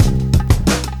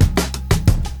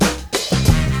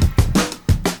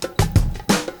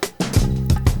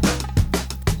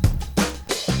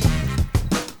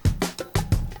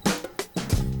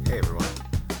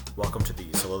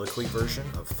version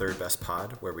of Third Best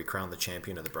Pod, where we crown the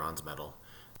champion of the bronze medal.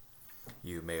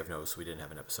 You may have noticed we didn't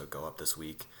have an episode go up this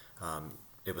week.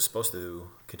 It was supposed to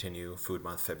continue Food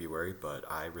Month February, but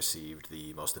I received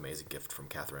the most amazing gift from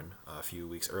Catherine a few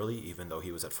weeks early, even though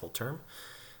he was at full term.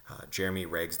 Jeremy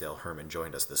Ragsdale Herman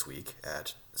joined us this week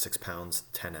at 6 pounds,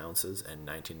 10 ounces, and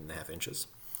 19.5 inches.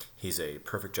 He's a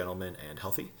perfect gentleman and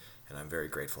healthy, and I'm very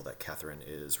grateful that Catherine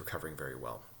is recovering very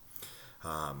well.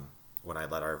 When I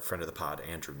let our friend of the pod,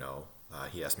 Andrew, know,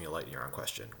 he asked me a lightning round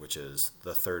question, which is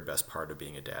the third best part of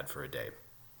being a dad for a day.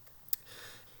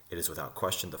 It is without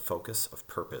question the focus of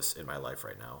purpose in my life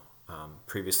right now.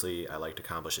 Previously, I liked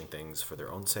accomplishing things for their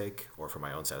own sake, or for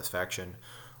my own satisfaction,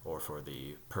 or for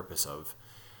the purpose of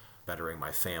bettering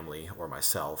my family or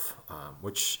myself,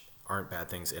 which aren't bad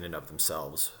things in and of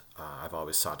themselves. I've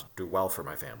always sought to do well for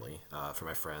my family, for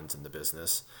my friends and the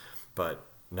business, but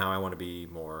now I want to be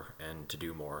more and to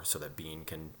do more so that Bean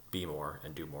can be more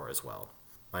and do more as well.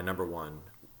 My number one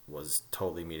was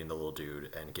totally meeting the little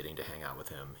dude and getting to hang out with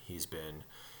him. He's been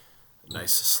a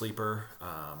nice sleeper.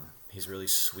 He's really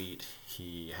sweet.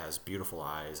 He has beautiful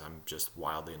eyes. I'm just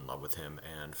wildly in love with him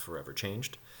and forever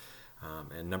changed.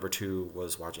 And number two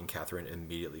was watching Catherine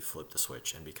immediately flip the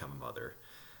switch and become a mother.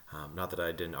 Not that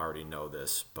I didn't already know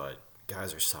this, but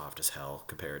guys are soft as hell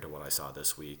compared to what I saw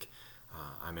this week.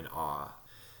 I'm in awe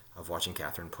of watching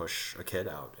Catherine push a kid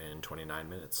out in 29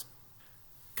 minutes.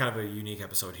 Kind of a unique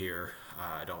episode here.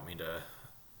 I don't mean to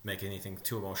make anything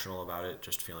too emotional about it,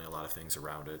 just feeling a lot of things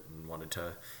around it and wanted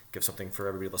to give something for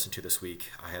everybody to listen to this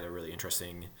week. I had a really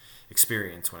interesting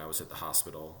experience when I was at the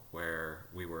hospital where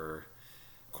we were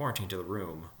quarantined to the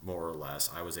room, more or less.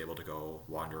 I was able to go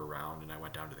wander around, and I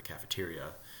went down to the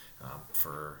cafeteria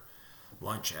for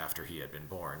lunch after he had been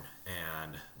born,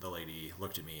 and the lady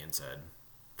looked at me and said,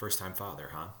 "First time father,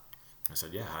 huh?" I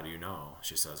said, "Yeah, how do you know?"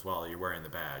 She says, "Well, you're wearing the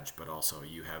badge, but also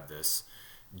you have this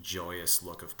joyous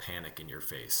look of panic in your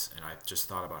face." And I just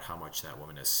thought about how much that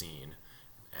woman has seen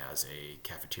as a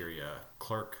cafeteria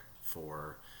clerk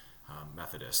for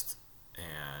Methodist.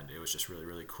 And it was just really,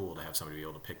 really cool to have somebody be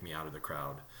able to pick me out of the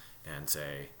crowd and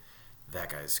say, that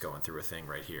guy's going through a thing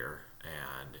right here,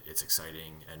 and it's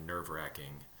exciting and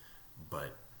nerve-wracking,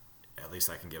 but at least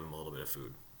I can give him a little bit of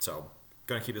food. So,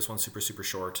 going to keep this one super, super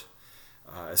short.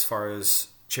 As far as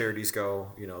charities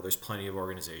go, there's plenty of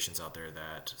organizations out there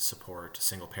that support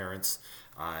single parents.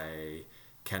 I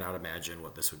cannot imagine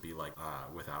what this would be like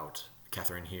without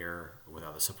Catherine here,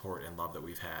 without the support and love that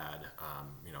we've had.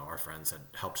 Our friends that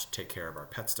helped take care of our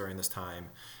pets during this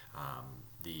time.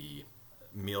 The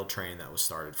meal train that was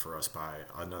started for us by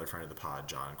another friend of the pod,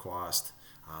 John Quast.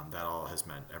 That all has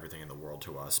meant everything in the world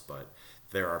to us, but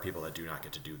there are people that do not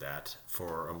get to do that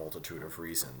for a multitude of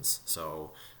reasons.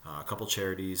 So a couple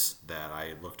charities that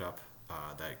I looked up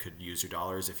that could use your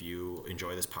dollars if you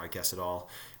enjoy this podcast at all.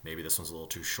 Maybe this one's a little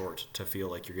too short to feel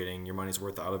like you're getting your money's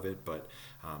worth out of it, but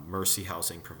Mercy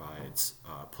Housing provides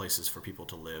places for people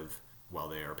to live while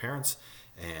they are parents,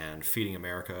 and Feeding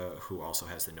America, who also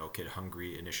has the No Kid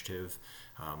Hungry initiative.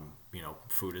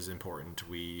 Food is important.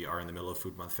 We are in the middle of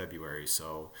Food Month February,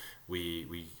 so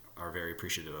we are very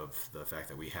appreciative of the fact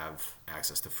that we have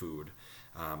access to food.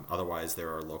 Otherwise,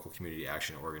 there are local community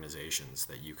action organizations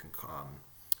that you can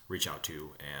reach out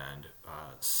to and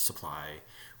supply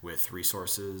with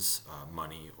resources,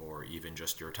 money, or even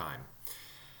just your time.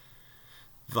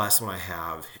 The last one I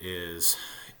have is,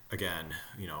 again,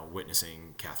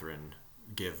 witnessing Catherine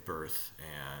give birth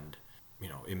and,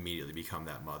 immediately become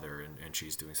that mother, and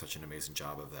she's doing such an amazing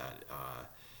job of that.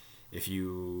 If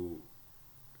you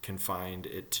can find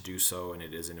it to do so, and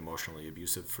it isn't emotionally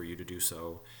abusive for you to do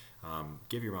so,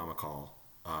 give your mom a call.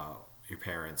 Your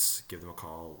parents, give them a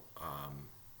call.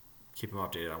 Keep them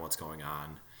updated on what's going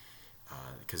on,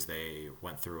 because they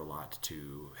went through a lot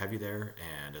to have you there,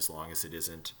 and as long as it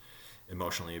isn't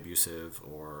emotionally abusive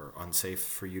or unsafe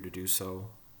for you to do so,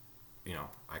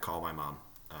 I call my mom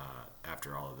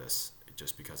after all of this,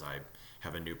 just because I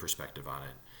have a new perspective on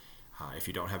it. If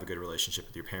you don't have a good relationship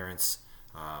with your parents,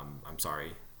 I'm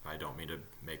sorry. I don't mean to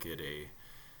make it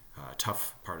a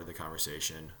tough part of the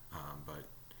conversation, but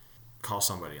call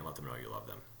somebody and let them know you love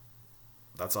them.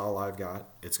 That's all I've got.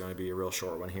 It's going to be a real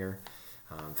short one here.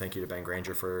 Thank you to Ben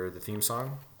Granger for the theme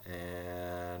song,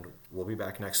 and we'll be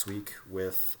back next week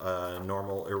with a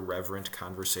normal, irreverent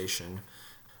conversation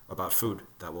about food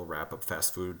that will wrap up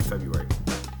Fast Food February.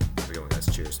 Have a good one,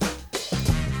 guys. Cheers.